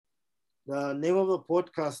The name of the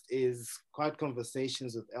podcast is Quiet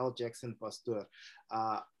Conversations with L. Jackson Pasteur.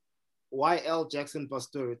 Uh, why L. Jackson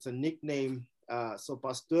Pasteur? It's a nickname. So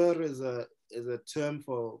Pasteur is a term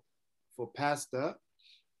for pastor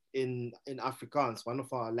in Afrikaans, one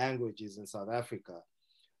of our languages in South Africa.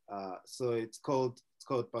 So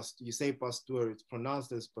you say pasteur, it's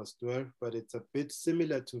pronounced as pasteur, but it's a bit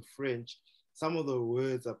similar to French. Some of the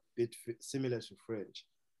words are a bit similar to French.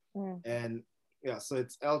 Mm. And yeah, so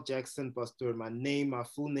it's L. Jackson Pasteur. My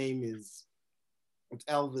full name is it's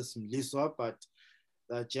Elvis Mliswa, but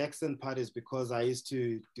the Jackson part is because I used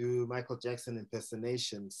to do Michael Jackson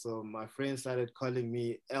impersonation. So my friends started calling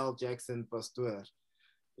me L. Jackson Pasteur,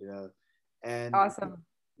 you know. And Awesome.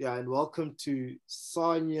 yeah, and welcome to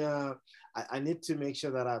Sonya. I need to make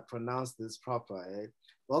sure that I pronounce this proper. Eh?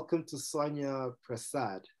 Welcome to Sonya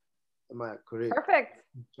Prasad. Am I correct? Perfect.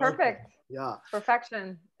 Okay. Perfect. Yeah.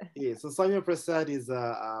 Perfection. Yeah. So Sonya Prasad is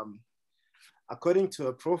according to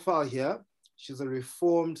her profile here, she's a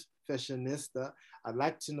reformed fashionista. I'd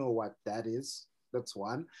like to know what that is. That's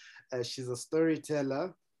one. She's a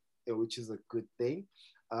storyteller, which is a good thing.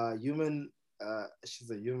 Human.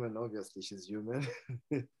 She's a human. Obviously, she's human.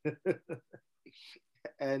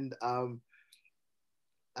 And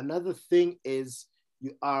another thing is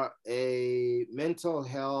you are a mental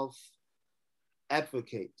health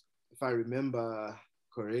advocate, if I remember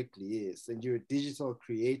correctly. Yes, and you're a digital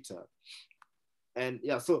creator. And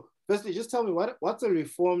yeah, so firstly, just tell me what's a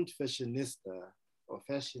reformed fashionista or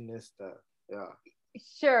fashionista? Yeah.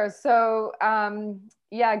 Sure. So,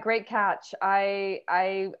 yeah, great catch. I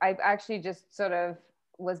actually just sort of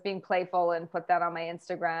was being playful and put that on my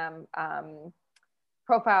Instagram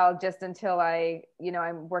profile just until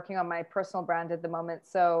I'm working on my personal brand at the moment.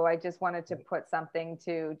 So I just wanted to put something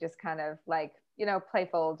to just kind of like,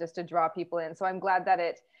 playful, just to draw people in. So I'm glad that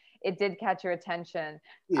it did catch your attention.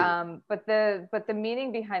 Yeah. But the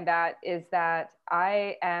meaning behind that is that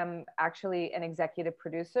I am actually an executive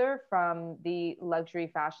producer from the luxury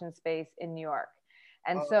fashion space in New York.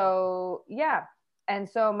 And Uh, so, yeah. And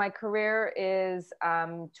so my career is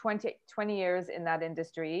 20 years in that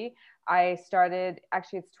industry. I started,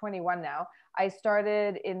 actually, it's 21 now. I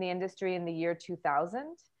started in the industry in the year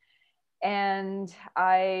 2000. And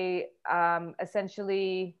I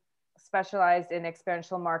essentially specialized in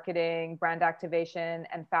experiential marketing, brand activation,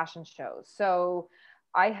 and fashion shows. So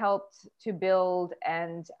I helped to build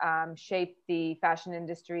and shape the fashion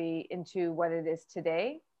industry into what it is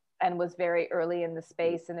today, and was very early in the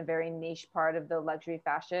space in a very niche part of the luxury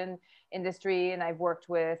fashion industry. And I've worked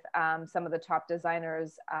with some of the top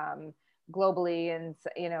designers globally,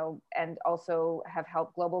 and also have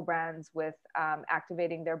helped global brands with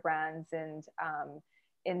activating their brands and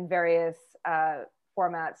in various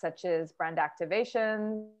formats such as brand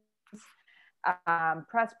activations,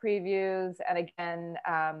 press previews, and again,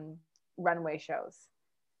 runway shows.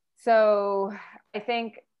 So I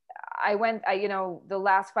think the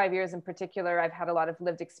last 5 years in particular, I've had a lot of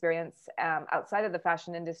lived experience outside of the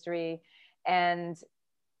fashion industry, and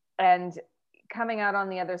and coming out on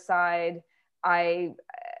the other side, I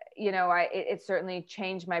it certainly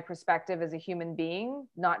changed my perspective as a human being,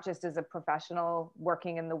 not just as a professional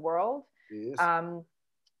working in the world. yes. Um,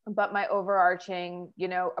 but my overarching,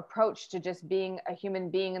 approach to just being a human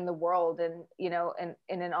being in the world, and,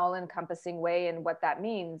 in an all encompassing way, and what that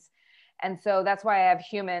means. And so that's why I have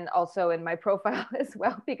human also in my profile as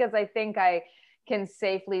well, because I think I can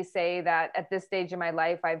safely say that at this stage in my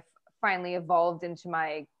life, I've finally evolved into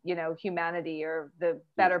my, humanity, or the Yeah.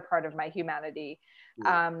 better part of my humanity.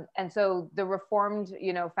 Yeah. And so the reformed,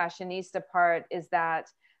 fashionista part is that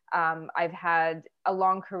I've had a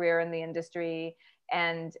long career in the industry,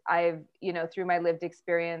 and I've, through my lived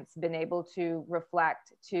experience, been able to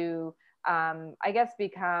reflect, to I guess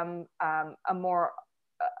become a more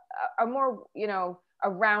a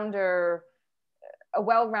rounder, a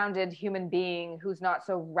well-rounded human being, who's not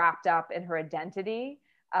so wrapped up in her identity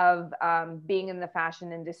of being in the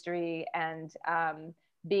fashion industry, and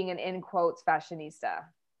being an, in quotes, fashionista.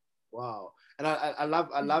 Wow. And I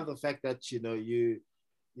love the fact that you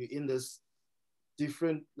in this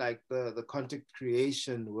different, like the content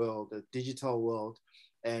creation world, the digital world,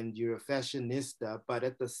 and you're a fashionista, but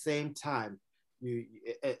at the same time, you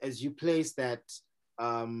as you place that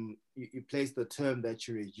you place the term that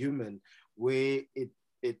you're a human, where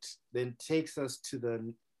it then takes us to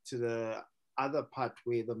the other part,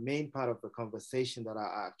 where the main part of the conversation that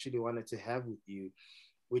I actually wanted to have with you,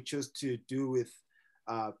 which was to do with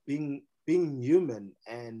being human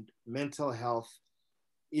and mental health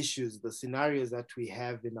issues, the scenarios that we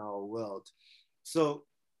have in our world. So,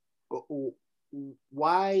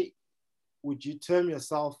 why? would you term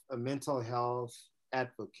yourself a mental health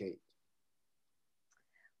advocate?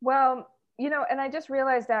 Well, and I just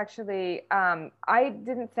realized actually, I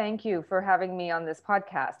didn't thank you for having me on this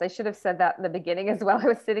podcast. I should have said that in the beginning as well. I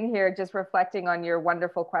was sitting here just reflecting on your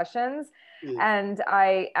wonderful questions. Yes. And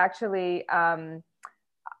I actually,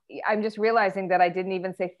 I'm just realizing that I didn't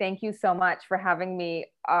even say thank you so much for having me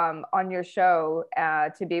on your show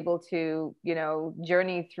to be able to,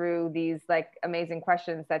 journey through these like amazing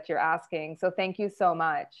questions that you're asking. So thank you so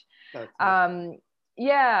much. That's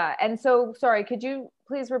Yeah. And so, sorry, could you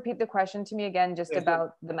please repeat the question to me again, just yeah,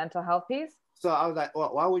 about the mental health piece? so I was like,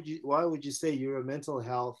 why would you say you're a mental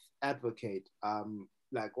health advocate?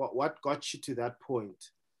 Like what got you to that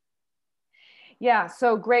point? Yeah.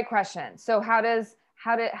 So great question. So how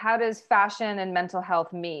does fashion and mental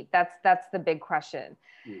health meet? That's the big question.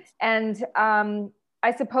 Yes. And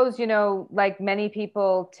I suppose, like many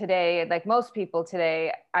people today, like most people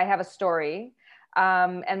today, I have a story.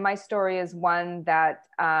 And my story is one that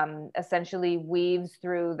essentially weaves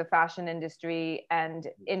through the fashion industry and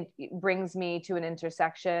brings me to an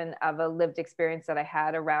intersection of a lived experience that I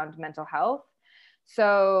had around mental health.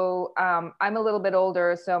 So I'm a little bit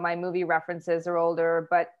older, so my movie references are older,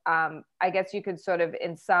 but I guess you could sort of,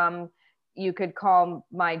 you could call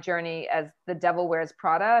my journey as The Devil Wears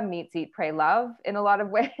Prada meets Eat, Pray, Love in a lot of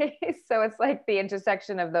ways. So it's like the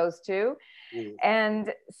intersection of those two. Yes.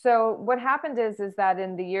 And so what happened is that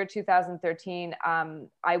in the year 2013,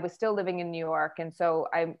 I was still living in New York. And so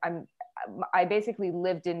I basically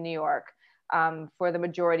lived in New York for the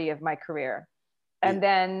majority of my career. Yes. And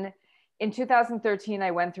then in 2013,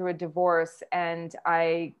 I went through a divorce and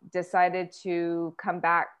I decided to come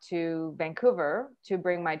back to Vancouver to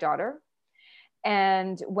bring my daughter.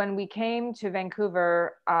 And when we came to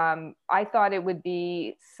Vancouver, I thought it would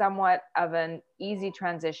be somewhat of an easy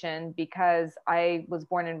transition because I was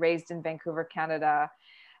born and raised in Vancouver, Canada.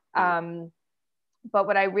 Yes. But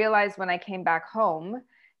what I realized when I came back home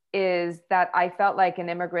is that I felt like an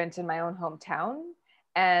immigrant in my own hometown,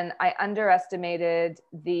 and I underestimated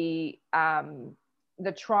the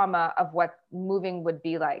trauma of what moving would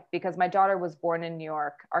be like, because my daughter was born in New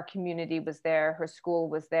York. Our community was there, her school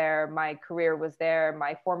was there, my career was there,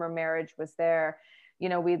 my former marriage was there.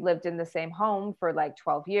 We'd lived in the same home for like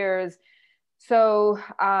 12 years. So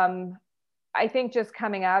I think just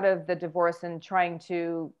coming out of the divorce and trying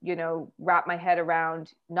to, wrap my head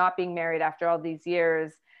around not being married after all these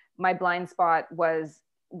years, my blind spot was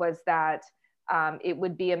that it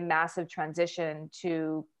would be a massive transition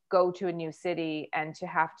to go to a new city and to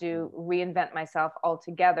have to reinvent myself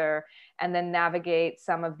altogether, and then navigate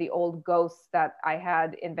some of the old ghosts that I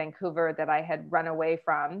had in Vancouver that I had run away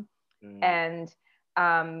from. And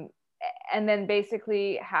um, and then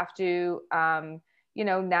basically have to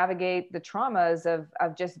navigate the traumas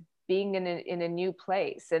of just being in a new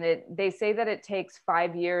place. And they say that it takes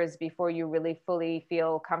 5 years before you really fully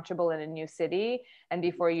feel comfortable in a new city, and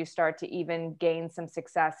before you start to even gain some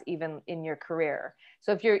success even in your career.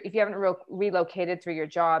 So if you haven't relocated through your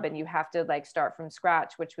job and you have to like start from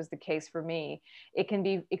scratch, which was the case for me, it can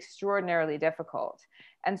be extraordinarily difficult.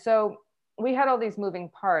 And so we had all these moving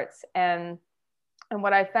parts, and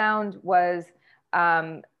what I found was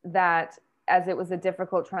that as it was a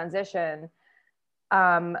difficult transition,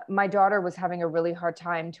 my daughter was having a really hard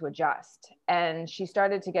time to adjust, and she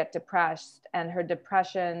started to get depressed, and her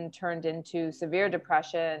depression turned into severe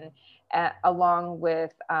depression, along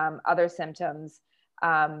with other symptoms.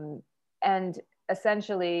 And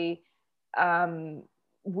essentially,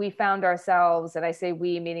 we found ourselves, and I say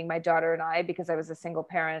we, meaning my daughter and I, because I was a single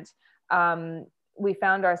parent, we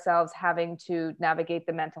found ourselves having to navigate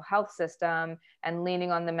the mental health system and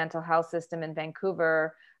leaning on the mental health system in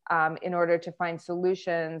Vancouver in order to find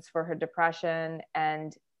solutions for her depression,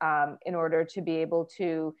 and in order to be able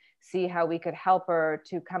to see how we could help her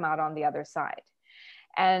to come out on the other side.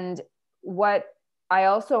 And what I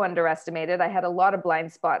also underestimated, I had a lot of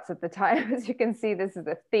blind spots at the time. As you can see, this is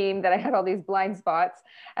a theme, that I had all these blind spots,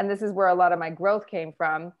 and this is where a lot of my growth came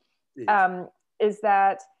from. Yes. Is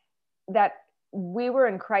that we were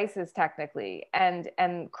in crisis technically, and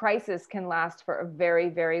crisis can last for a very,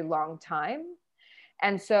 very long time.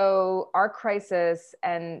 And so our crisis,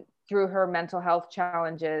 and through her mental health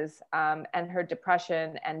challenges and her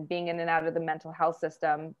depression and being in and out of the mental health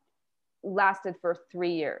system, lasted for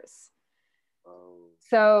 3 years.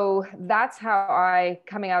 So that's how I,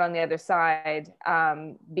 coming out on the other side,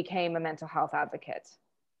 became a mental health advocate.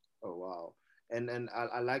 Oh wow. And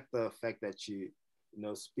I like the fact that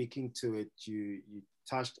speaking to it, you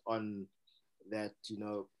touched on that,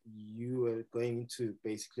 you were going into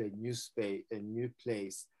basically a new space, a new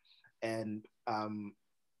place, and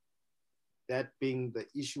that being the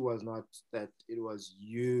issue was not that it was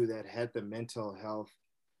you that had the mental health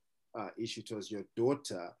issue, it was your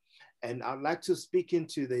daughter. And I'd like to speak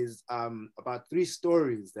into these about 3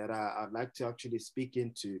 stories that I'd like to actually speak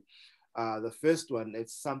into. The first one,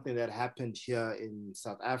 it's something that happened here in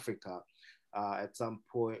South Africa at some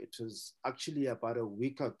point. It was actually about a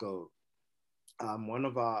week ago. One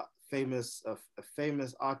of our a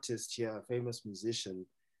famous artist here, a famous musician,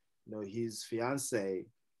 you know, his fiance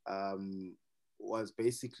was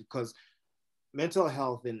basically, because mental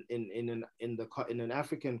health in an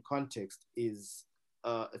African context is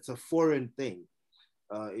it's a foreign thing.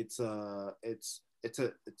 It's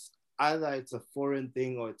either it's a foreign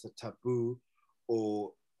thing or it's a taboo,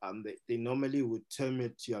 or they normally would term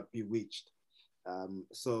it you are bewitched.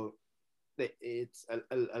 So it's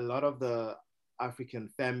a lot of the African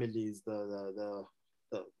families, the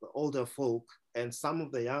older folk, and some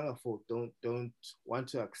of the younger folk don't want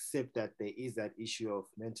to accept that there is that issue of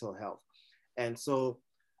mental health. And so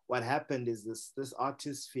what happened is this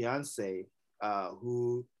artist's fiance,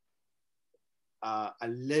 who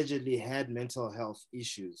allegedly had mental health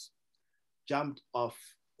issues, jumped off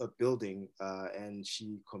a building and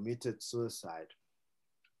she committed suicide.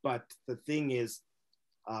 But the thing is,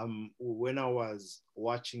 when I was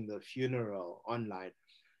watching the funeral online,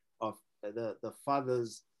 of the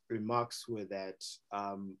father's remarks were that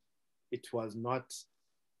it was not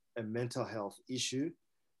a mental health issue,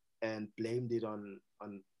 and blamed it on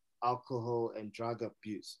alcohol and drug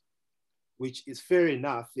abuse, which is fair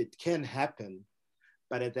enough. It can happen.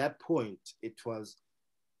 But at that point, it was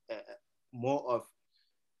more of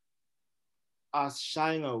us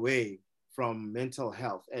shying away from mental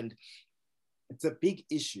health. And it's a big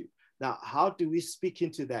issue. Now, how do we speak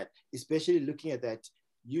into that, especially looking at that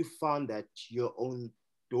you found that your own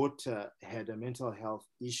daughter had a mental health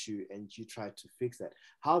issue and you tried to fix that?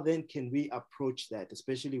 How then can we approach that,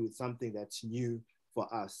 especially with something that's new for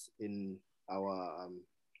us in our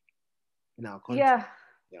country? Yeah.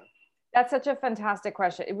 Yeah. That's such a fantastic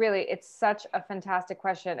question. It's such a fantastic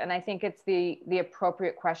question. And I think it's the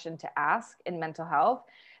appropriate question to ask in mental health.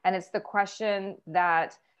 And it's the question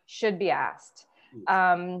that should be asked.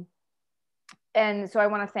 Yes. And so I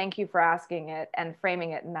want to thank you for asking it and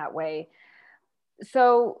framing it in that way.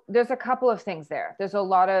 So there's a couple of things there. There's a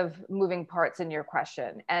lot of moving parts in your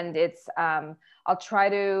question. And it's, let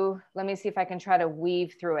me see if I can try to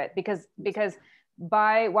weave through it, because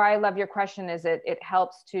why I love your question is it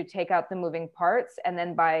helps to take out the moving parts. And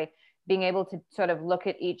then by being able to sort of look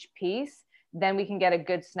at each piece, then we can get a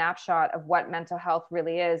good snapshot of what mental health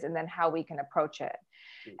really is and then how we can approach it.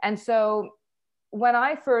 And so when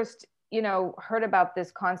I first, heard about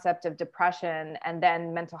this concept of depression and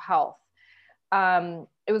then mental health,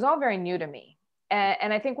 it was all very new to me.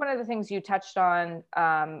 And I think one of the things you touched on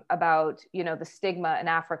about, the stigma in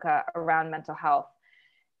Africa around mental health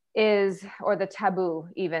or the taboo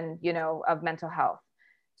even, of mental health.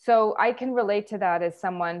 So I can relate to that as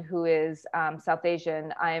someone who is South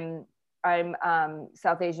Asian. I'm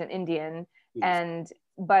South Asian Indian,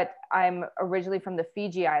 but I'm originally from the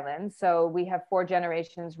Fiji Islands. So we have 4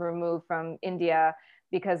 generations removed from India,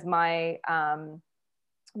 because my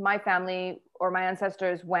family or my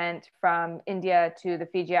ancestors went from India to the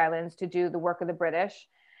Fiji Islands to do the work of the British.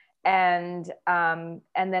 And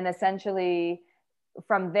then essentially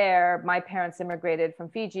from there, my parents immigrated from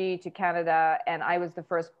Fiji to Canada, and I was the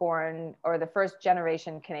firstborn or the first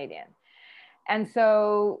generation Canadian. And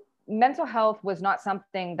so mental health was not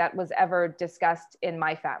something that was ever discussed in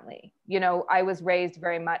my family. I was raised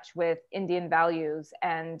very much with Indian values,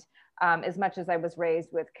 and as much as I was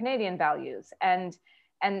raised with Canadian values. And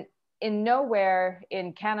in nowhere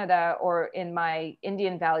in Canada or in my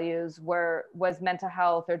Indian values was mental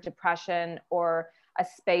health or depression or a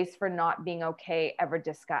space for not being okay ever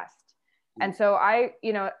discussed. And so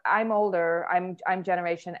I'm older, I'm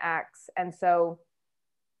Generation X. And so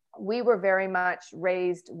we were very much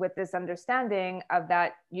raised with this understanding of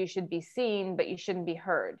that you should be seen, but you shouldn't be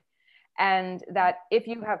heard. And that if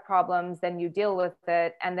you have problems, then you deal with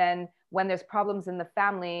it. And then when there's problems in the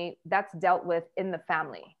family, that's dealt with in the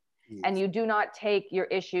family. Yes. And you do not take your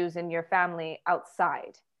issues in your family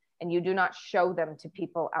outside, and you do not show them to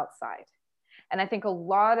people outside. And I think a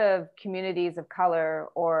lot of communities of color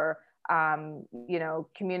or,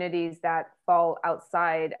 communities that fall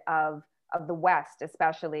outside of the West,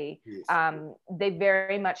 especially, yes, they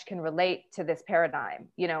very much can relate to this paradigm,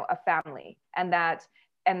 a family, and that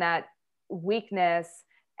weakness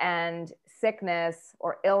and sickness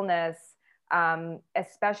or illness,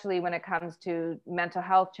 especially when it comes to mental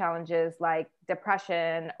health challenges like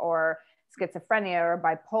depression or schizophrenia or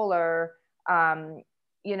bipolar,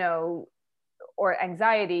 or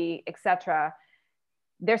anxiety, etc.,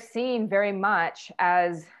 they're seen very much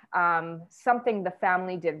as something the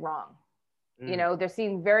family did wrong. You know, they're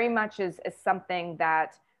seen very much as something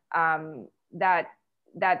that that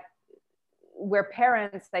that where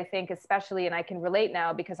parents, I think, especially, and I can relate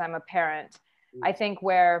now because I'm a parent, I think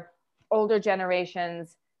where older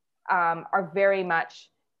generations are very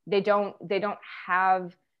much, they don't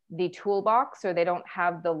have the toolbox, or they don't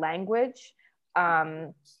have the language,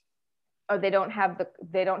 or they don't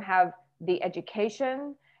have the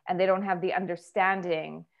education, and they don't have the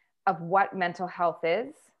understanding of what mental health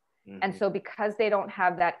is. And so because they don't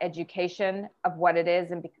have that education of what it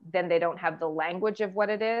is, and then they don't have the language of what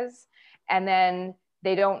it is, and then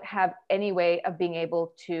they don't have any way of being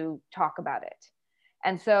able to talk about it.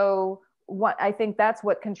 And so what I think that's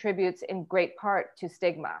what contributes in great part to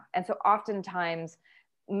stigma. And so oftentimes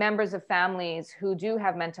members of families who do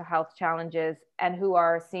have mental health challenges and who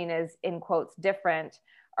are seen as, in quotes, different,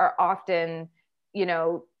 are often, you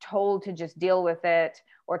know, told to just deal with it,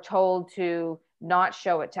 or told to not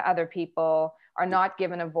show it to other people, are not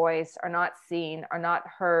given a voice, are not seen, are not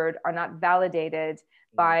heard, are not validated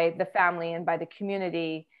by the family and by the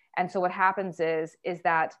community. And so what happens is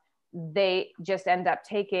that they just end up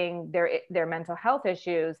taking their mental health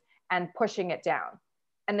issues and pushing it down.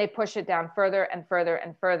 And they push it down further and further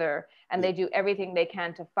and further. And they do everything they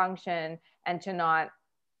can to function and to not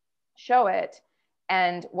show it.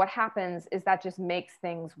 And what happens is that just makes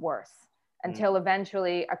things worse, until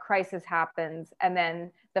eventually a crisis happens, and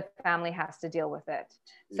then the family has to deal with it.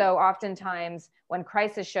 So oftentimes when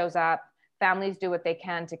crisis shows up, families do what they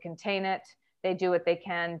can to contain it. They do what they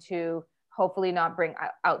can to hopefully not bring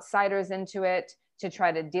outsiders into it, to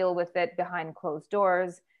try to deal with it behind closed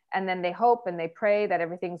doors. And then they hope and they pray that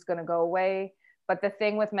everything's going to go away. But the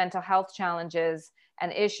thing with mental health challenges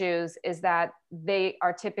and issues is that they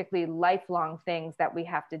are typically lifelong things that we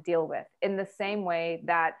have to deal with, in the same way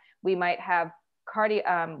that we might have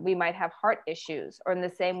heart issues, or in the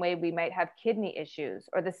same way we might have kidney issues,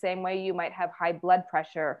 or the same way you might have high blood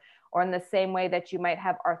pressure, or in the same way that you might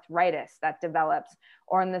have arthritis that develops,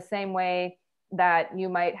 or in the same way that you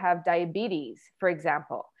might have diabetes, for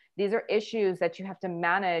example. These are issues that you have to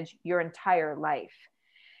manage your entire life.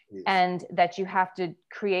 And that you have to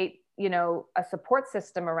create, you know, a support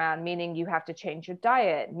system around, meaning you have to change your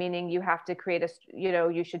diet, meaning you have to create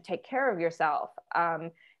you should take care of yourself,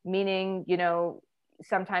 meaning, you know,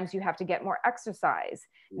 sometimes you have to get more exercise,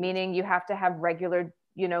 meaning you have to have regular,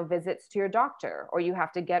 you know, visits to your doctor, or you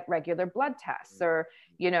have to get regular blood tests, or,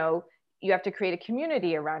 you know, you have to create a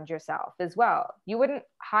community around yourself as well. You wouldn't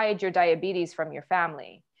hide your diabetes from your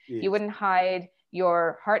family. You wouldn't hide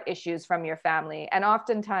your heart issues from your family. And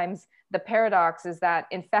oftentimes the paradox is that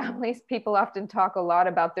in families, people often talk a lot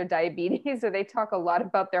about their diabetes, or they talk a lot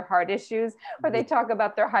about their heart issues, or they talk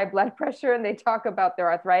about their high blood pressure, and they talk about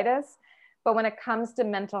their arthritis. But when it comes to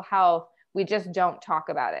mental health, we just don't talk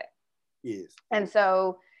about it. And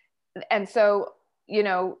so, you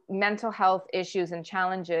know, mental health issues and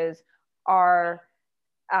challenges are,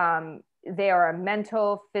 they are a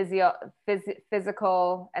mental,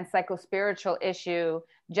 physical, and psychospiritual issue,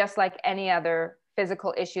 just like any other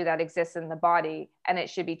physical issue that exists in the body, and it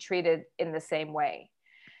should be treated in the same way.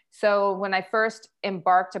 So when I first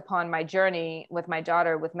embarked upon my journey with my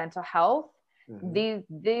daughter with mental health,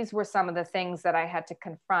 these were some of the things that I had to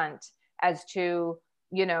confront as to,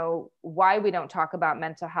 you know, why we don't talk about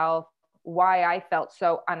mental health, why I felt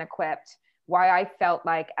so unequipped, why I felt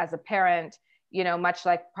like as a parent, you know, much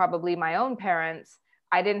like probably my own parents,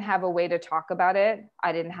 I didn't have a way to talk about it.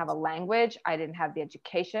 I didn't have a language. I didn't have the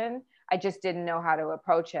education. I just didn't know how to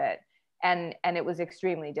approach it. And it was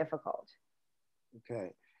extremely difficult.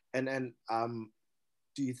 Okay. And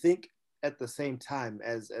do you think at the same time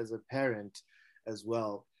as a parent as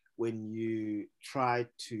well, when you try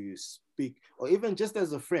to speak, or even just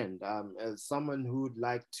as a friend, as someone who would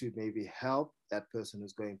like to maybe help that person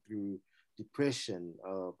who's going through depression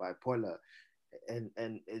or bipolar,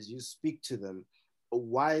 and as you speak to them,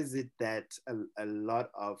 why is it that a lot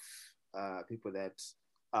of people that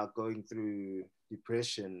are going through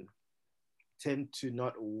depression tend to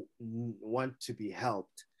not want to be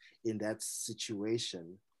helped in that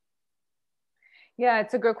situation? Yeah,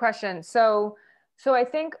 it's a good question. So I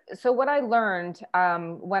think, so what I learned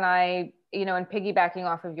when I, you know, and piggybacking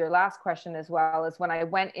off of your last question as well, is when I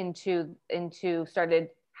went into started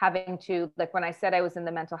having to, like when I said I was in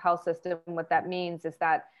the mental health system, what that means is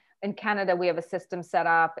that in Canada, we have a system set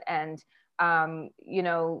up, and, you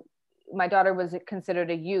know, my daughter was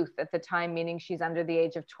considered a youth at the time, meaning she's under the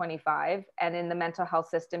age of 25. And in the mental health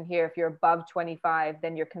system here, if you're above 25,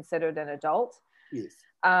 then you're considered an adult. Yes.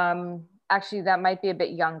 actually that might be a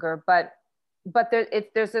bit younger, but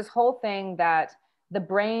there's this whole thing that the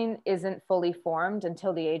brain isn't fully formed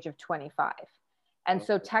until the age of 25. And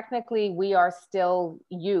so Okay. technically we are still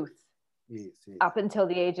youth Yes, yes. up until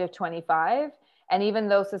the age of 25. And even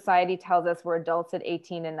though society tells us we're adults at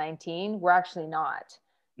 18 and 19, we're actually not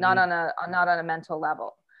on a mental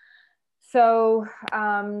level. So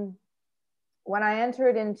when I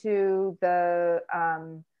entered into the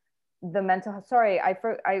mental, sorry, I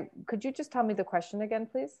could you just tell me the question again,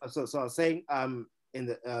 please? So I was saying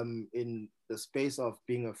in the space of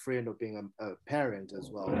being a friend or being a parent as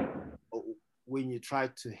well, when you try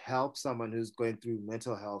to help someone who's going through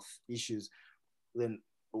mental health issues, then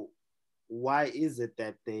why is it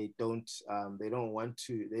that they don't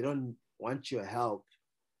want your help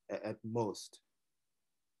at most?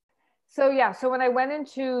 So yeah, so when I went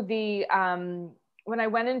into the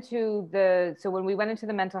so when we went into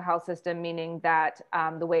the mental health system, meaning that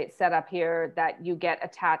the way it's set up here, that you get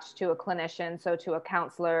attached to a clinician, so to a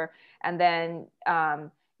counselor, and then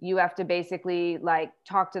you have to basically like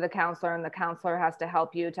talk to the counselor, and the counselor has to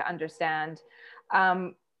help you to understand.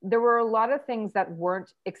 There were a lot of things that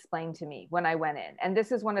weren't explained to me when I went in, and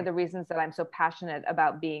this is one of the reasons that I'm so passionate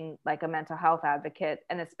about being like a mental health advocate,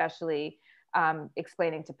 and especially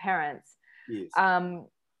explaining to parents. Yes.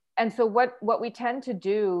 And so what we tend to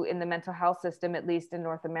do in the mental health system, at least in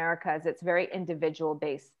North America, is it's very individual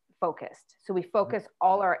based focused. So we focus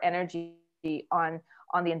all our energy on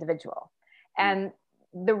the individual. And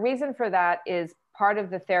the reason for that is part of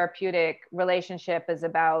the therapeutic relationship is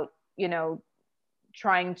about, you know,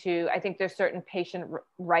 trying to, I think there's certain patient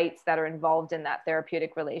rights that are involved in that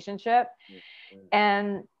therapeutic relationship.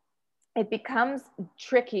 And it becomes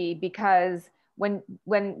tricky because when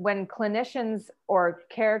clinicians or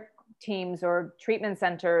care teams or treatment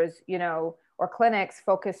centers, you know, or clinics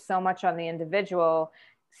focus so much on the individual,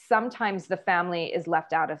 sometimes the family is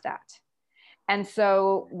left out of that. And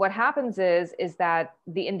so what happens is that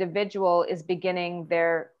the individual is beginning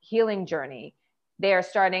their healing journey. They are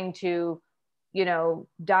starting to, you know,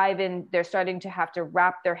 dive in, they're starting to have to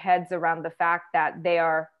wrap their heads around the fact that they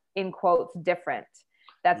are, in quotes, different,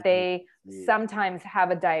 that they sometimes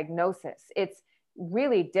have a diagnosis. It's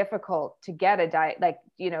really difficult to get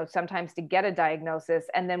sometimes to get a diagnosis.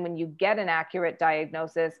 And then when you get an accurate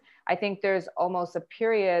diagnosis, I think there's almost a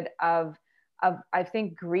period of I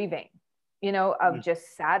think grieving, you know, of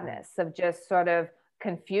just sadness, of just sort of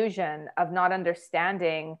confusion, of not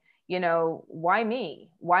understanding, you know, why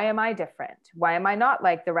me? Why am I different? Why am I not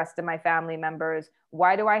like the rest of my family members?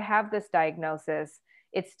 Why do I have this diagnosis?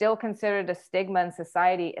 It's still considered a stigma in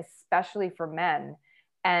society, especially for men.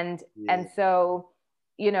 And so,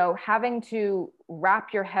 you know, having to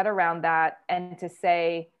wrap your head around that and to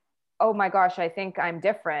say, oh my gosh, I think I'm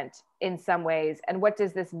different in some ways. And what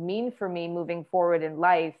does this mean for me moving forward in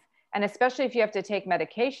life? And especially if you have to take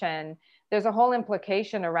medication, there's a whole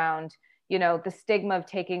implication around, you know, the stigma of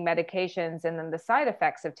taking medications and then the side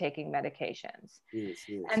effects of taking medications.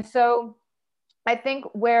 And so I think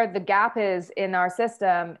where the gap is in our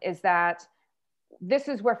system is that this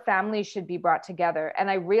is where families should be brought together. And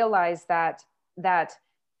I realize that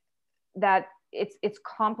it's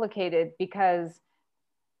complicated because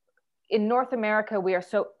in North America, we are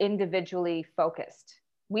so individually focused.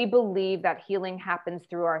 We believe that healing happens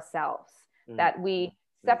through ourselves, that we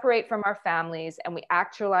separate from our families and we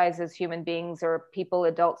actualize as human beings or people,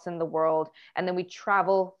 adults in the world, and then we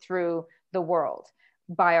travel through the world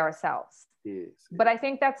by ourselves. But I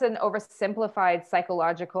think that's an oversimplified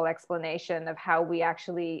psychological explanation of how we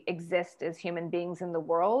actually exist as human beings in the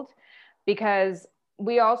world, because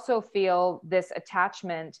we also feel this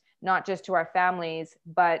attachment, not just to our families,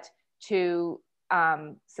 but to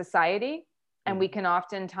society. And we can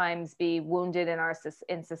oftentimes be wounded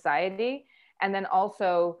in society. And then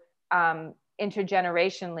also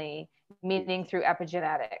intergenerationally, meaning through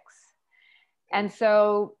epigenetics. And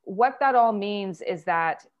so what that all means is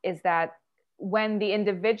that when the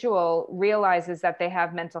individual realizes that they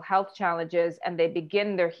have mental health challenges and they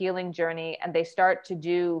begin their healing journey and they start to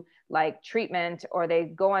do like treatment, or they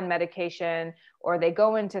go on medication, or they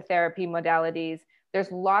go into therapy modalities,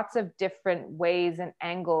 there's lots of different ways and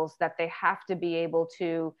angles that they have to be able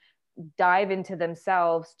to dive into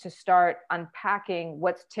themselves to start unpacking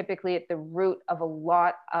what's typically at the root of a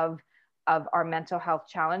lot of our mental health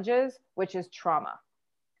challenges, which is trauma.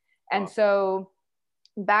 And so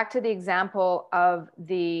back to the example of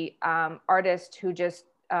the artist who just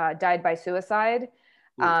died by suicide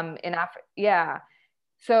in Africa. Yeah.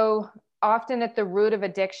 So often at the root of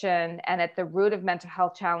addiction and at the root of mental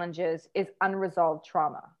health challenges is unresolved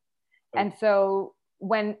trauma. And so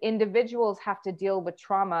when individuals have to deal with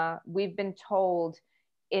trauma, we've been told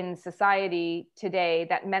in society today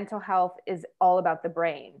that mental health is all about the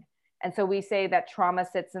brain. And so we say that trauma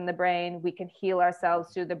sits in the brain. We can heal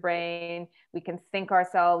ourselves through the brain. We can think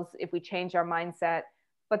ourselves if we change our mindset.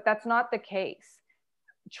 But that's not the case.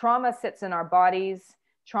 Trauma sits in our bodies.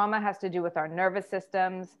 Trauma has to do with our nervous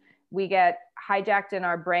systems. We get hijacked in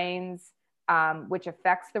our brains, which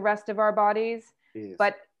affects the rest of our bodies. Yes.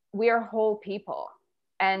 But we are whole people.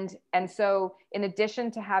 And so in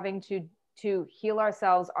addition to having to heal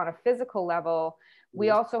ourselves on a physical level,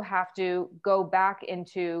 we also have to go back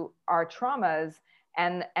into our traumas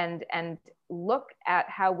and look at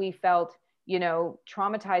how we felt, you know,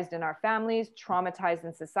 traumatized in our families, traumatized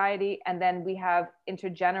in society. And then we have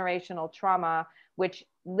intergenerational trauma, which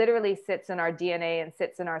literally sits in our DNA and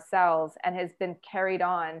sits in our cells and has been carried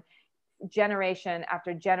on generation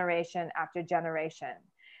after generation after generation.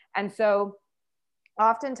 And so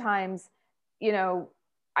oftentimes, you know,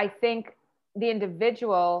 I think the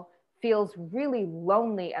individual feels really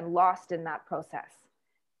lonely and lost in that process,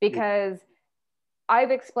 because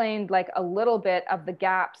I've explained like a little bit of the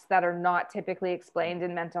gaps that are not typically explained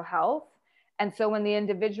in mental health. And so when the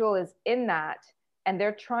individual is in that and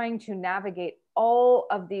they're trying to navigate all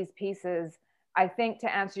of these pieces, I think,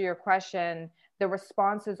 to answer your question, the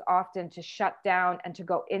response is often to shut down and to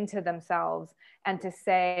go into themselves and to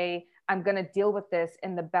say, I'm going to deal with this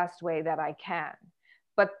in the best way that I can.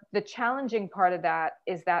 But the challenging part of that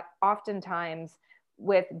is that oftentimes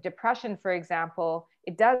with depression, for example,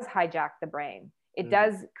 it does hijack the brain. It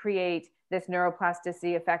does create this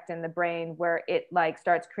neuroplasticity effect in the brain where it like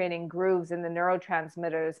starts creating grooves in the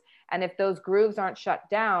neurotransmitters. And if those grooves aren't shut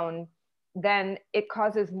down, then it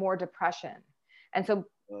causes more depression. And so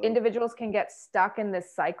individuals can get stuck in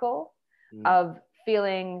this cycle of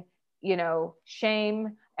feeling, you know,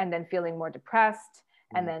 shame, and then feeling more depressed,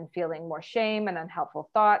 and then feeling more shame and unhelpful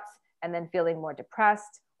thoughts, and then feeling more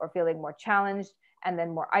depressed or feeling more challenged, and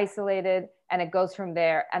then more isolated. And it goes from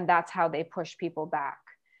there. And that's how they push people back.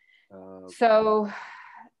 So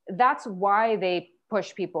that's why they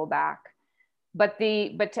push people back. But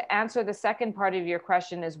to answer the second part of your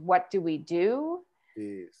question is, what do we do?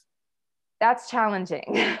 Yes. That's challenging.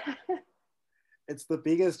 It's the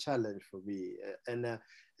biggest challenge for me. And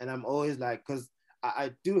I'm always like, because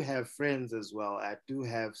I do have friends as well. I do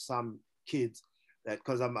have some kids that,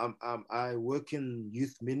 because I work in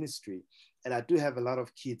youth ministry, and I do have a lot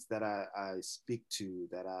of kids that I speak to,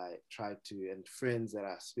 that I try to, and friends that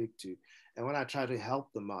I speak to. And when I try to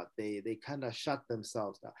help them out, they kind of shut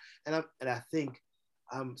themselves down. And I think,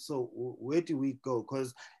 so where do we go?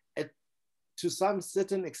 Because to some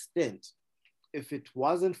certain extent, if it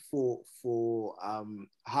wasn't for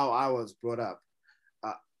how I was brought up,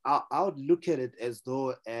 I would look at it as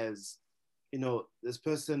though, as, you know, this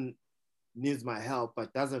person needs my help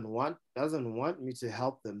but doesn't want me to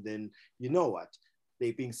help them. Then, you know what,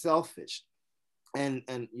 they're being selfish. And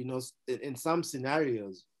you know, in some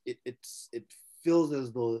scenarios it feels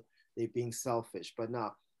as though they're being selfish. But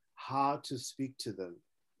now, how to speak to them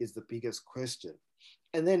is the biggest question.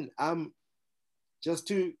 And then just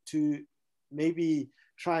to maybe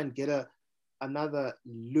try and get another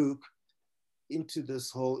look into this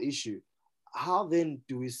whole issue, how then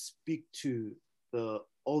do we speak to the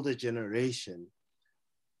older generation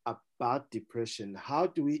about depression? How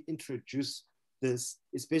do we introduce this,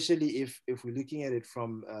 especially if we're looking at it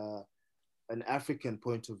from an African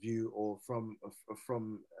point of view, or from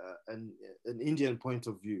an Indian point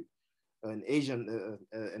of view, an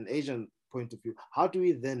Asian point of view? How do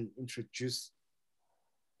we then introduce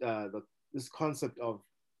this concept of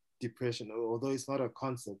depression, although it's not a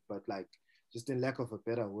concept, but like, just in lack of a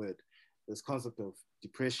better word, this concept of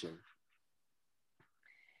depression?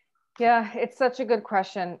 Yeah, it's such a good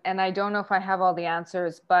question. And I don't know if I have all the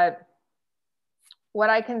answers, but what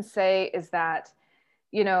I can say is that,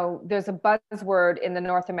 you know, there's a buzzword in the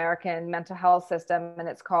North American mental health system, and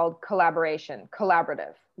it's called collaboration,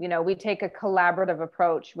 collaborative. You know, we take a collaborative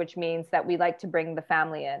approach, which means that we like to bring the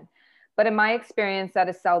family in. But in my experience, that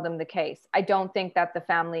is seldom the case. I don't think that the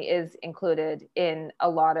family is included in a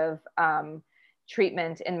lot of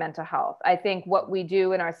treatment in mental health. I think what we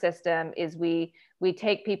do in our system is we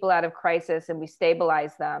take people out of crisis and we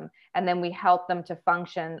stabilize them, and then we help them to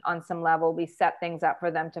function on some level. We set things up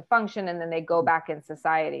for them to function, and then they go back in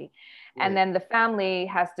society. Right. And then the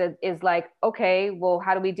family is like, okay, well,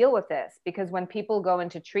 how do we deal with this? Because when people go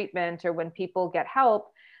into treatment, or when people get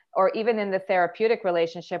help, or even in the therapeutic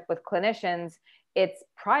relationship with clinicians, it's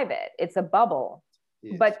private, it's a bubble.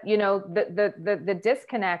 Yes. But, you know, the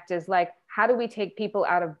disconnect is like, how do we take people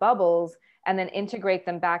out of bubbles and then integrate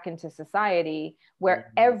them back into society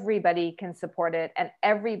where everybody can support it and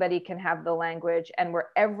everybody can have the language and where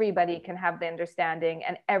everybody can have the understanding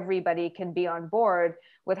and everybody can be on board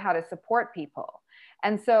with how to support people.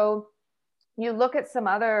 And so you look at some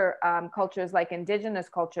other cultures like indigenous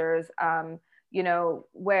cultures, you know,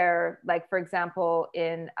 where like, for example,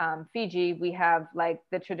 in Fiji, we have like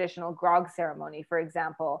the traditional grog ceremony, for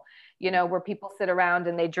example, you know, where people sit around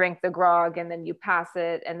and they drink the grog and then you pass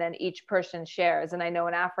it and then each person shares. And I know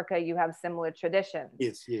in Africa, you have similar traditions.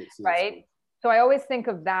 Yes, yes, yes. Right. So I always think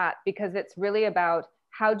of that because it's really about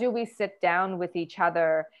how do we sit down with each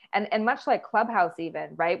other and much like Clubhouse even,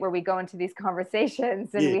 right, where we go into these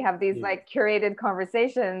conversations and we have these like curated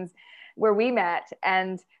conversations where we met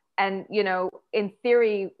and you know, in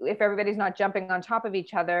theory, if everybody's not jumping on top of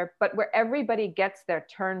each other, but where everybody gets their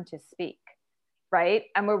turn to speak, right,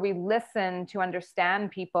 and where we listen to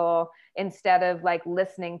understand people instead of like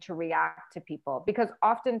listening to react to people. Because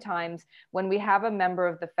oftentimes when we have a member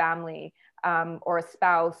of the family or a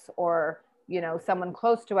spouse or you know, someone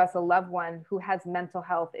close to us, a loved one who has mental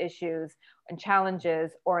health issues and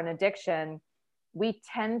challenges or an addiction, we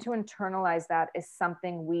tend to internalize that as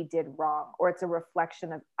something we did wrong, or it's a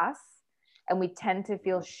reflection of us. And we tend to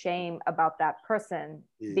feel shame about that person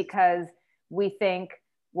because we think,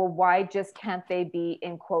 well, why just can't they be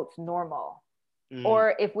in quotes normal?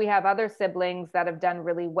 Or if we have other siblings that have done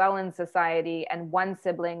really well in society and one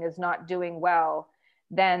sibling is not doing well,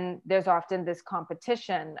 then there's often this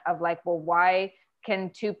competition of like, well, why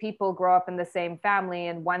can two people grow up in the same family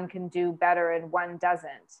and one can do better and one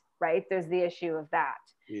doesn't, right? There's the issue of that.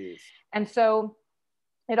 Yes. And so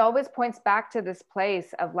it always points back to this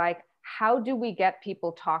place of like, how do we get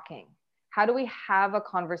people talking? How do we have a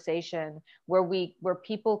conversation where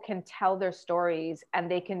people can tell their stories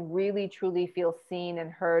and they can really truly feel seen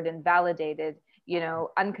and heard and validated, you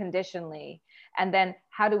know, unconditionally? And then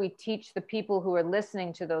how do we teach the people who are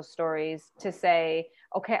listening to those stories to say,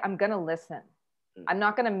 okay, I'm going to listen. I'm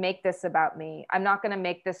not going to make this about me. I'm not going to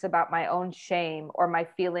make this about my own shame or my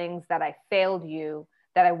feelings that I failed you,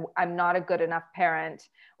 that I'm not a good enough parent,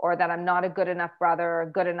 or that I'm not a good enough brother or a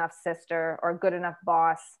good enough sister or a good enough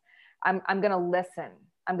boss. I'm going to listen.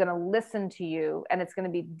 I'm going to listen to you. And it's going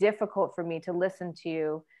to be difficult for me to listen to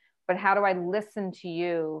you. But how do I listen to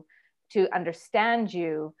you to understand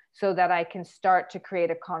you so that I can start to create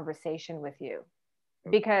a conversation with you?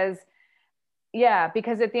 Because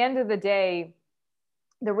at the end of the day,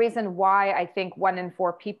 the reason why I think 1 in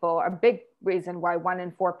 4 people, a big reason why 1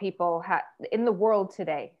 in 4 people in the world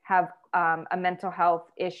today have a mental health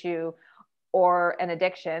issue or an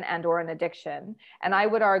addiction. And I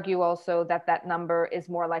would argue also that that number is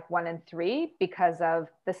more like 1 in 3 because of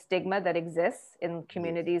the stigma that exists in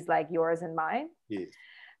communities like yours and mine. Yes.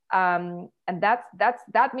 And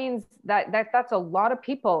that means that's a lot of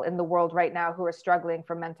people in the world right now who are struggling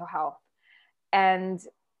for mental health.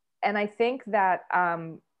 And I think that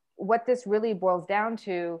what this really boils down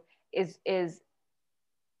to is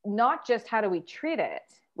not just how do we treat it,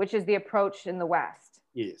 which is the approach in the West.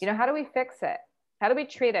 Yes. You know, how do we fix it? How do we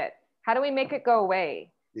treat it? How do we make it go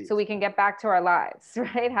away so we can get back to our lives,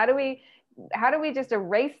 right? How do we just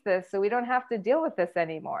erase this so we don't have to deal with this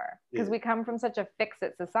anymore? Because we come from such a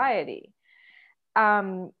fix-it society.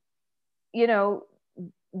 You know,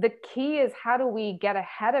 the key is how do we get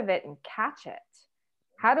ahead of it and catch it?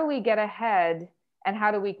 How do we get ahead and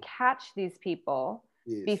how do we catch these people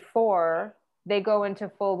before they go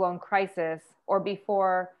into full-blown crisis or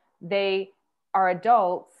before they are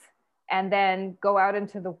adults and then go out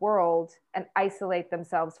into the world and isolate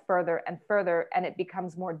themselves further and further, and it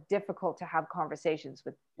becomes more difficult to have conversations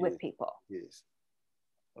with people. Yes.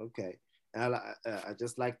 Okay. And I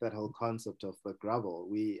just like that whole concept of the gravel.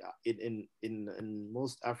 We in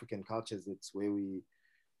most African cultures, it's where we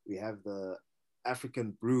have the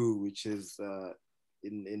African brew, which is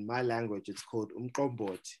in my language, it's called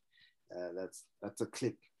umqombothi. That's a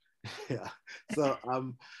clip. Yeah. So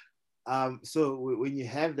so when you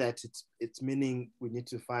have that, it's meaning we need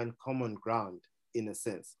to find common ground in a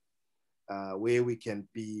sense, where we can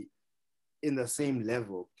be in the same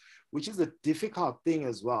level, which is a difficult thing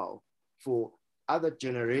as well for other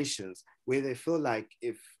generations, where they feel like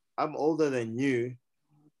if I'm older than you,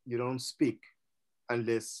 you don't speak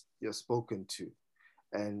unless you're spoken to,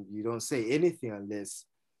 and you don't say anything unless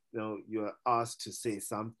you're asked to say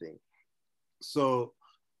something. So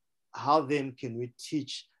how then can we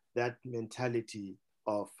teach that mentality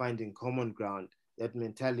of finding common ground, that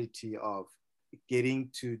mentality of getting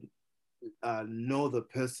to know the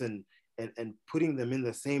person and putting them in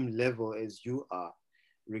the same level as you are,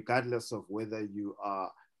 regardless of whether you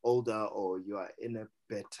are older or you are in a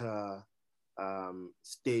better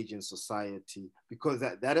stage in society, because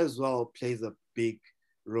that as well plays a big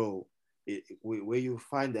role, where you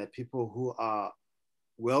find that people who are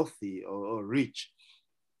wealthy or rich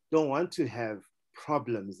don't want to have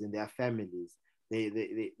problems in their families. They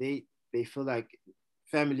feel like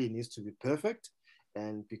family needs to be perfect,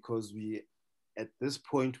 and because we at this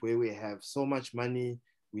point where we have so much money,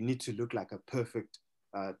 we need to look like a perfect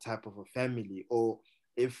type of a family. Or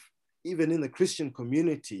if even in the Christian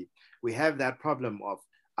community, we have that problem of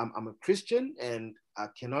I'm a Christian and I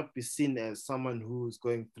cannot be seen as someone who's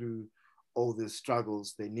going through all these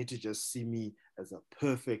struggles. They need to just see me as a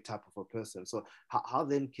perfect type of a person. So how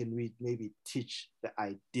then can we maybe teach the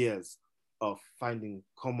ideas of finding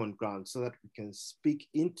common ground so that we can speak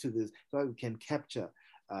into this, so that we can capture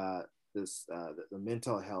the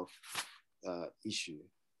mental health issue?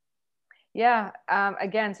 Yeah,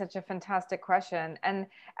 again, such a fantastic question. And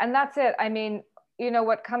that's it. I mean, you know,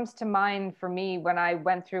 what comes to mind for me when I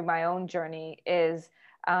went through my own journey is,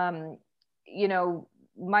 you know,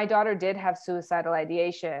 my daughter did have suicidal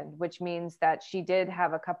ideation, which means that she did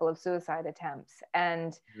have a couple of suicide attempts.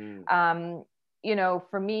 And, you know,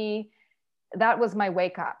 for me, that was my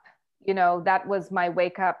wake up. You know, that was my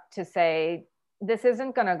wake up to say, this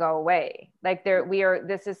isn't going to go away. Like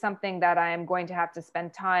this is something that I am going to have to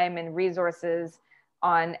spend time and resources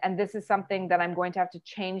on. And this is something that I'm going to have to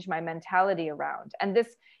change my mentality around. And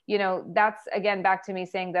this, you know, that's again, back to me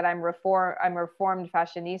saying that I'm a reformed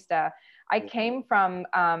fashionista. I came from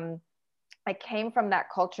that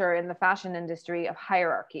culture in the fashion industry of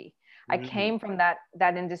hierarchy. I came from that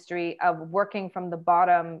industry of working from the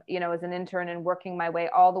bottom, you know, as an intern, and working my way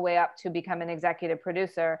all the way up to become an executive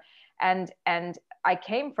producer. And I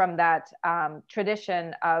came from that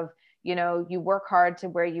tradition of, you know, you work hard to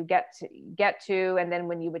where you get to, and then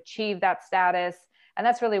when you achieve that status, and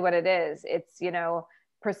that's really what it is. It's, you know,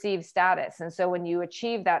 perceived status. And so when you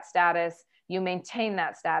achieve that status, you maintain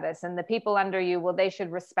that status, and the people under you, well, they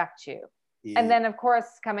should respect you. Yeah. And then, of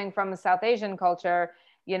course, coming from the South Asian culture,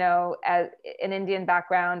 you know, as an Indian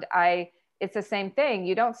background, it's the same thing.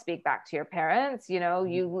 You don't speak back to your parents, you know,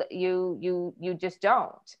 you just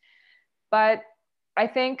don't. But I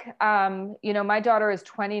think, you know, my daughter is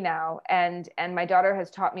 20 now, and my daughter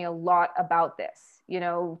has taught me a lot about this, you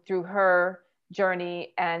know, through her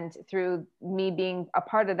journey and through me being a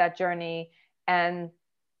part of that journey, and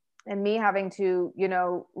me having to, you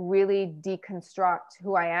know, really deconstruct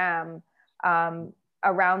who I am,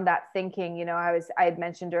 around that thinking. You know, I had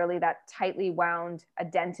mentioned earlier that tightly wound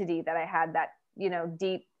identity that I had, that, you know,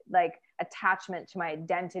 deep like attachment to my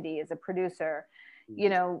identity as a producer. You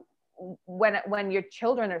know, when your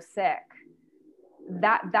children are sick,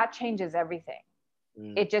 that changes everything.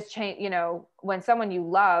 It just you know, when someone you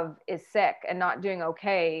love is sick and not doing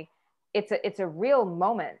okay, it's a real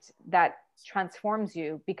moment that transforms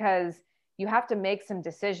you, because you have to make some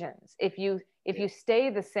decisions. If you stay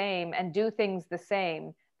the same and do things the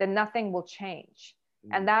same, then nothing will change.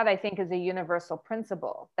 And that, I think, is a universal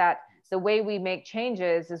principle, that the way we make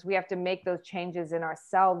changes is we have to make those changes in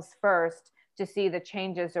ourselves first to see the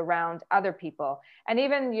changes around other people. And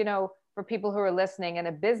even, you know, for people who are listening in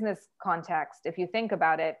a business context, if you think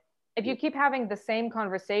about it, if you keep having the same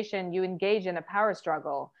conversation, you engage in a power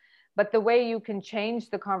struggle. But the way you can change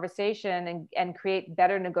the conversation and create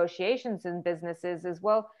better negotiations in businesses is,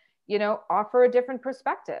 well, you know, offer a different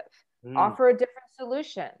perspective, offer a different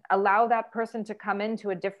solution, allow that person to come into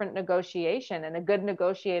a different negotiation. And a good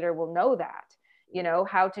negotiator will know that, you know,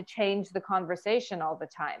 how to change the conversation all the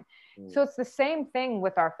time. So it's the same thing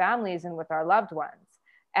with our families and with our loved ones.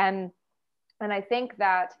 And I think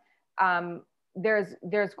that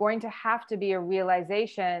there's going to have to be a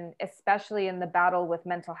realization, especially in the battle with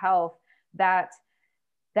mental health, that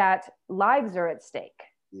lives are at stake.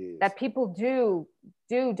 Yes. That people do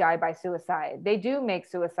die by suicide. They do make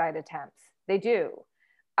suicide attempts. They do.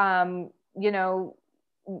 You know,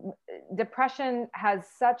 depression has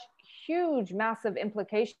such huge, massive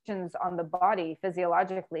implications on the body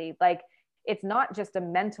physiologically. Like, it's not just a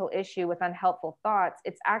mental issue with unhelpful thoughts.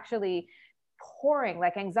 It's actually pouring,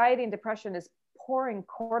 like anxiety and depression is pouring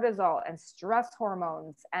cortisol and stress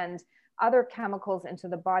hormones and other chemicals into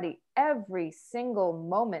the body every single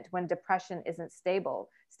moment when depression isn't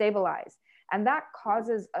stabilized. And that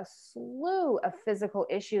causes a slew of physical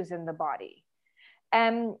issues in the body.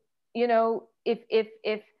 And, you know,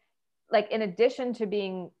 if like, in addition to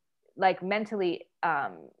being like mentally,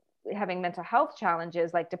 having mental health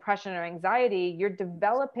challenges like depression or anxiety, you're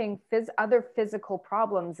developing other physical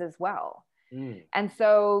problems as well. And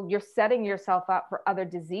so you're setting yourself up for other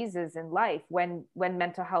diseases in life when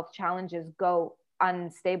mental health challenges go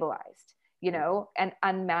unstabilized, you know, and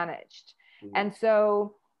unmanaged. Mm.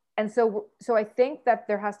 And so I think that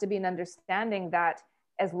there has to be an understanding that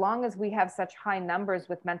as long as we have such high numbers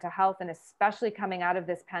with mental health, and especially coming out of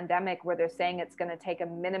this pandemic where they're saying it's going to take a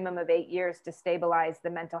minimum of 8 years to stabilize the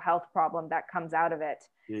mental health problem that comes out of it.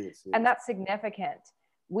 Yes, And yes. that's significant.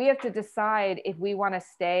 We have to decide if we want to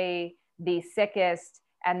stay the sickest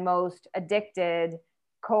and most addicted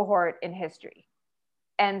cohort in history.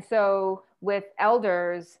 And so with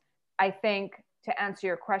elders, I think, to answer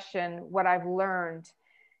your question, what I've learned,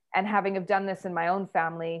 and having have done this in my own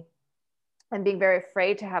family and being very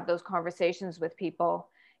afraid to have those conversations with people,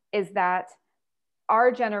 is that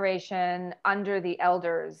our generation under the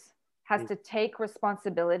elders has Mm. to take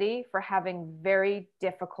responsibility for having very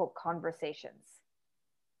difficult conversations.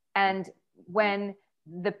 And when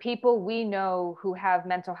the people we know who have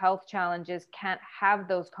mental health challenges can't have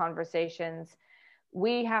those conversations,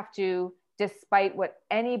 we have to, despite what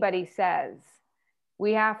anybody says,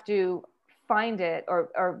 we have to find it,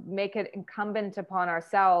 or make it incumbent upon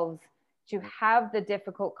ourselves to have the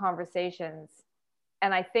difficult conversations.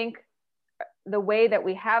 And I think the way that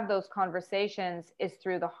we have those conversations is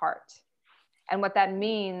through the heart. And what that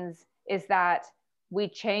means is that we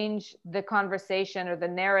change the conversation or the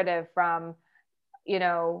narrative from,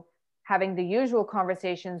 having the usual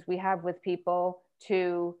conversations we have with people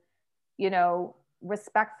to,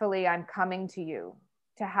 respectfully, I'm coming to you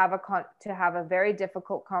to have a very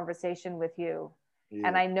difficult conversation with you. And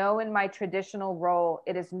Yes, I know in my traditional role,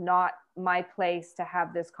 it is not my place to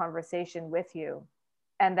have this conversation with you,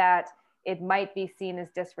 and that it might be seen as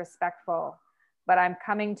disrespectful, but I'm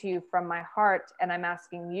coming to you from my heart, and I'm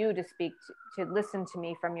asking you to to listen to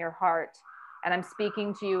me from your heart. And I'm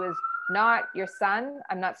speaking to you as not your son.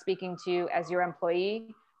 I'm not speaking to you as your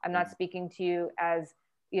employee. I'm not speaking to you as,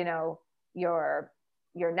 your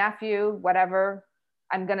nephew, whatever.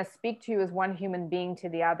 I'm going to speak to you as one human being to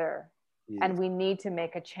the other. yes, And we need to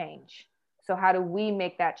make a change. So how do we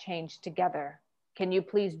make that change together? Can you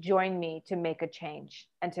please join me to make a change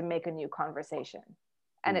and to make a new conversation?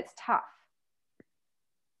 And yes. it's tough.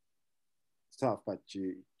 It's tough, but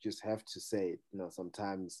you just have to say it.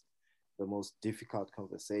 Sometimes the most difficult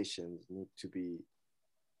conversations need to be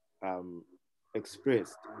um,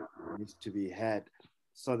 expressed, needs to be had,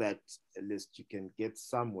 so that at least you can get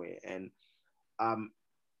somewhere. And um,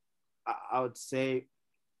 I would say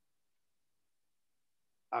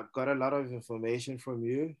I got a lot of information from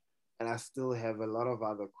you, and I still have a lot of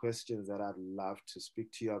other questions that I'd love to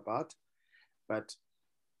speak to you about. But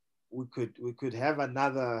we could have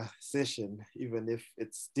another session, even if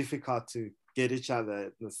it's difficult to get each other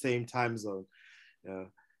in the same time zone. You know?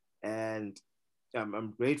 And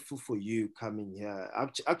I'm grateful for you coming here.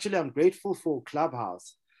 Actually, I'm grateful for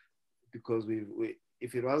Clubhouse, because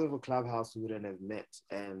if it wasn't for Clubhouse, we wouldn't have met.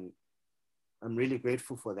 And I'm really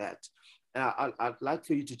grateful for that. And I'd like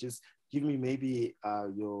for you to just give me maybe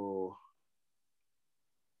your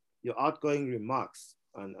outgoing remarks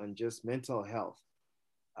on just mental health.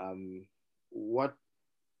 Um, what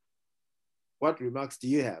what remarks do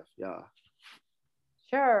you have? Yeah.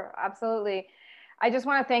 Sure, absolutely. I just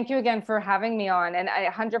want to thank you again for having me on, and I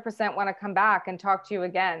 100% want to come back and talk to you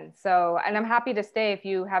again. So, and I'm happy to stay if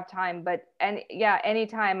you have time, but and yeah,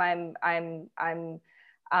 anytime I'm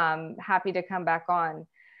happy to come back on,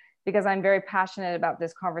 because I'm very passionate about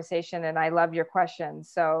this conversation and I love your questions.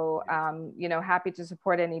 So, happy to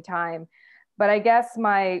support anytime. But I guess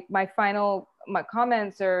my final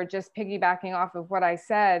comments are just piggybacking off of what I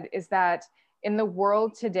said, is that in the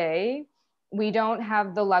world today, we don't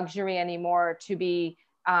have the luxury anymore to be,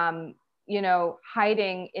 hiding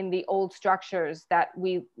in the old structures that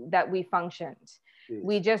we functioned.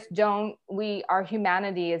 We Yes. just don't. Our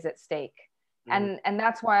humanity is at stake, Mm. and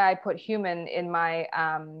that's why I put human in my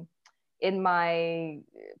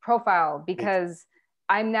profile, Yes. because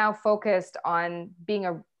I'm now focused on being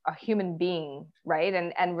a human being, right?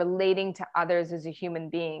 And relating to others as a human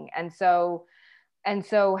being. And so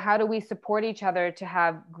how do we support each other to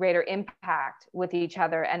have greater impact with each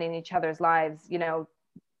other and in each other's lives,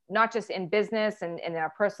 not just in business and in our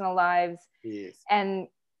personal lives. Yes. And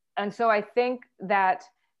so I think that,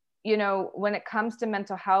 when it comes to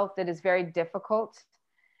mental health, it is very difficult.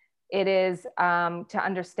 It is, to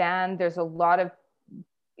understand. There's a lot of,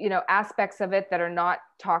 aspects of it that are not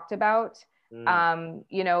talked about. Mm.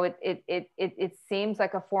 It seems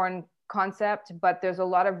like a foreign concept, but there's a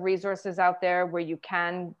lot of resources out there where you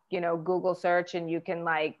can, Google search, and you can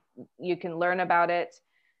learn about it.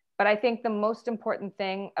 But I think the most important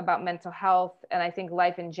thing about mental health, and I think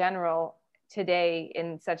life in general today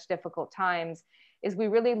in such difficult times, is we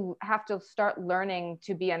really have to start learning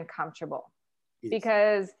to be uncomfortable. Yes.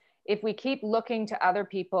 Because if we keep looking to other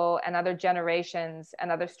people and other generations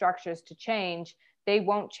and other structures to change, they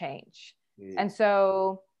won't change. And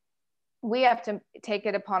so we have to take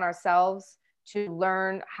it upon ourselves to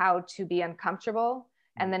learn how to be uncomfortable,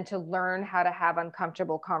 and then to learn how to have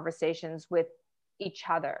uncomfortable conversations with each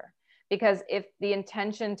other. Because if the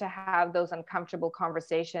intention to have those uncomfortable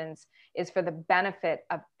conversations is for the benefit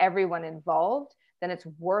of everyone involved, then it's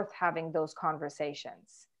worth having those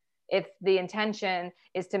conversations. If the intention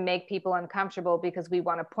is to make people uncomfortable because we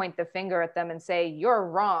want to point the finger at them and say, you're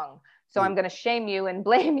wrong, so I'm going to shame you and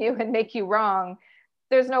blame you and make you wrong,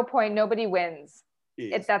 there's no point. Nobody wins.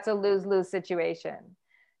 That's a lose-lose situation.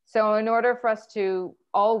 So in order for us to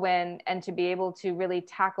all win and to be able to really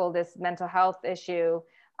tackle this mental health issue,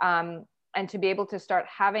 and to be able to start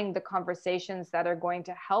having the conversations that are going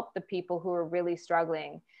to help the people who are really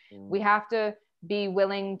struggling, we have to be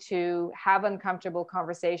willing to have uncomfortable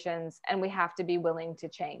conversations, and we have to be willing to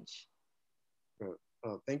change.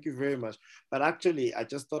 Oh, thank you very much. But actually, I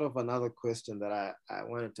just thought of another question that I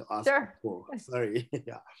wanted to ask before. Sorry.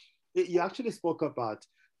 Yeah. You actually spoke about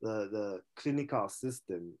the clinical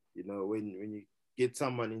system, you know, when you get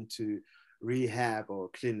someone into rehab or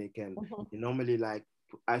clinic, and you normally like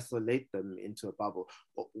isolate them into a bubble.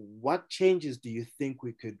 What changes do you think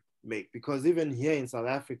we could make? Because even here in South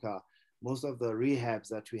Africa, most of the rehabs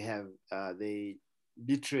that we have, they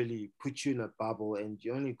literally put you in a bubble and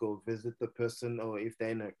you only go visit the person, or if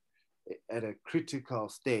they're at a critical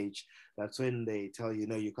stage, that's when they tell you,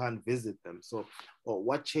 no, you can't visit them. So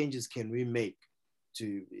what changes can we make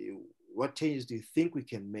what changes do you think we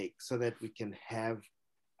can make so that we can have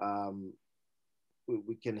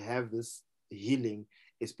this healing,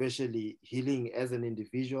 especially healing as an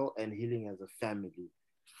individual and healing as a family?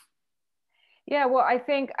 Yeah, well, I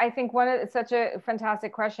think it's such a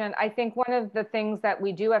fantastic question. I think one of the things that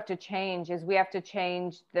we do have to change is we have to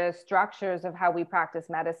change the structures of how we practice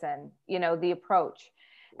medicine, you know, the approach.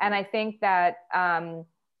 And I think that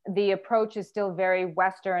the approach is still very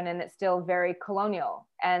Western, and it's still very colonial.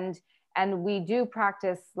 And we do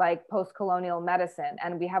practice like post-colonial medicine,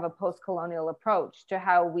 and we have a post-colonial approach to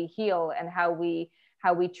how we heal and how we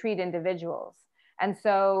treat individuals. And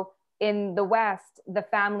so in the West, the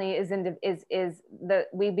family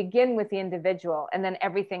we begin with the individual, and then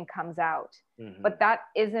everything comes out. But that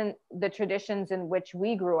isn't the traditions in which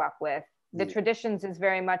we grew up with. The traditions is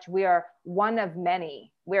very much, we are one of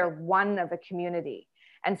many. We're one of a community.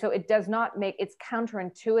 And so it's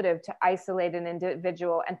counterintuitive to isolate an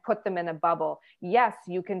individual and put them in a bubble. Yes,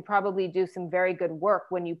 you can probably do some very good work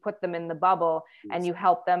when you put them in the bubble and you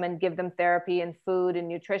help them and give them therapy and food and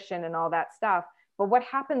nutrition and all that stuff. But what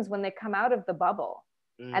happens when they come out of the bubble?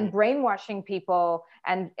 And brainwashing people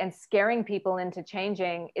and scaring people into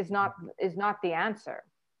changing is not the answer.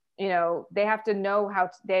 You know, they have to know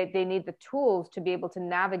they need the tools to be able to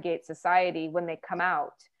navigate society when they come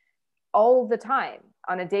out, all the time,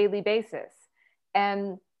 on a daily basis.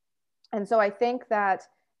 And so I think that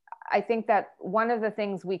one of the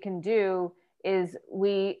things we can do is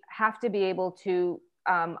we have to be able to,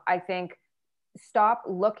 I think, stop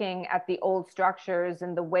looking at the old structures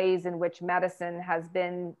and the ways in which medicine has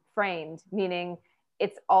been framed, meaning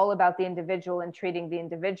it's all about the individual and treating the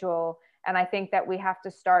individual. And I think that we have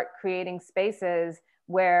to start creating spaces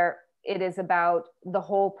where it is about the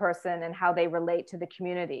whole person and how they relate to the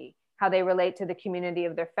community, how they relate to the community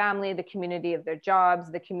of their family, the community of their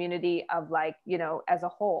jobs, the community of, like, you know, as a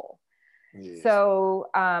whole. Yes. So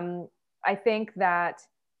I think that,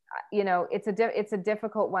 you know, it's a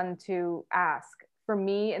difficult one to ask. For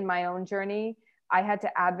me, in my own journey, I had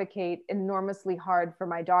to advocate enormously hard for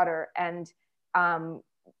my daughter. And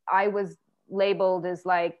I was labeled as,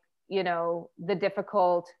 like, you know, the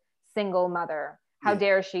difficult single mother. How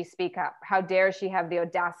dare she speak up? How dare she have the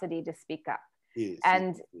audacity to speak up? Yes,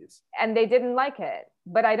 and they didn't like it,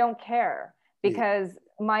 but I don't care, because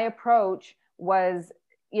my approach was,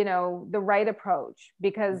 you know, the right approach,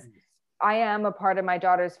 because I am a part of my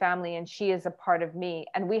daughter's family and she is a part of me.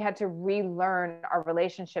 And we had to relearn our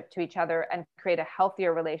relationship to each other and create a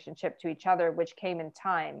healthier relationship to each other, which came in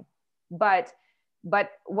time. But by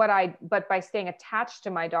staying attached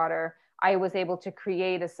to my daughter, I was able to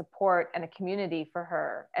create a support and a community for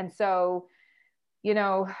her. And so, you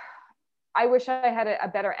know, I wish I had a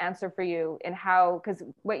better answer for you in how, because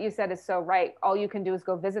what you said is so right. All you can do is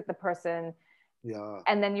go visit the person. Yeah.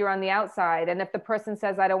 And then you're on the outside. And if the person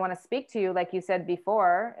says, I don't want to speak to you, like you said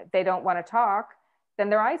before, if they don't want to talk, then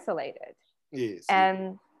they're isolated. Yes.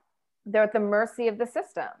 And they're at the mercy of the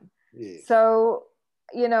system. Yes. So,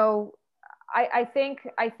 you know, I think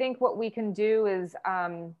what we can do is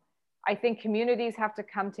I think communities have to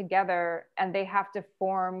come together and they have to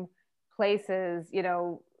form places, you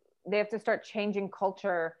know, they have to start changing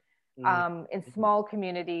culture in small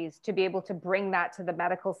communities to be able to bring that to the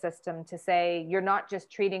medical system to say, you're not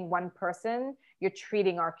just treating one person, you're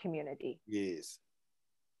treating our community. Yes.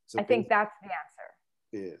 So I think that's the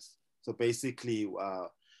answer. yes. So basically,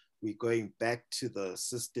 we're going back to the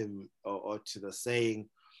system, or to the saying,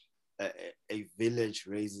 a village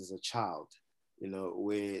raises a child. You know,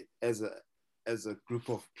 where as a group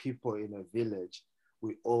of people in a village,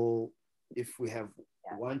 we all, if we have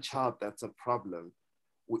one child that's a problem,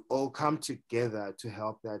 we all come together to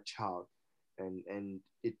help that child, and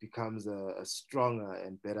it becomes a stronger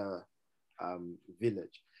and better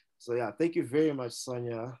village. So yeah, thank you very much,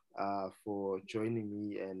 Sonya, for joining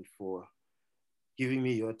me and for giving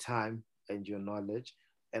me your time and your knowledge.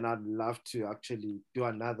 And I'd love to actually do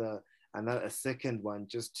a second one,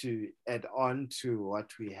 just to add on to what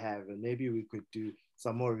we have, and maybe we could do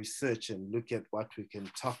some more research and look at what we can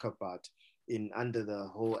talk about in under the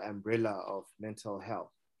whole umbrella of mental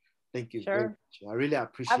health. Thank you very Sure. much. I really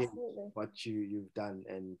appreciate Absolutely. what you've done,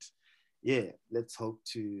 and yeah, let's hope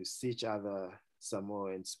to see each other some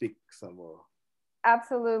more and speak some more.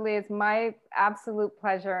 Absolutely. It's my absolute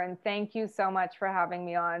pleasure. And thank you so much for having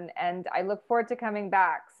me on. And I look forward to coming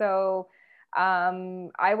back. So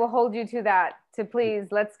I will hold you to that, to please,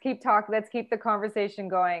 let's keep talking, let's keep the conversation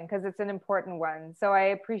going because it's an important one. So I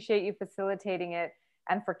appreciate you facilitating it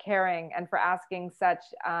and for caring and for asking such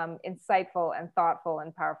insightful and thoughtful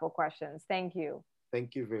and powerful questions. Thank you.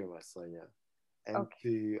 Thank you very much, Sonia. And Okay.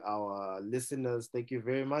 to our listeners, thank you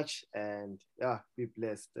very much. And yeah, be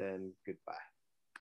blessed and goodbye.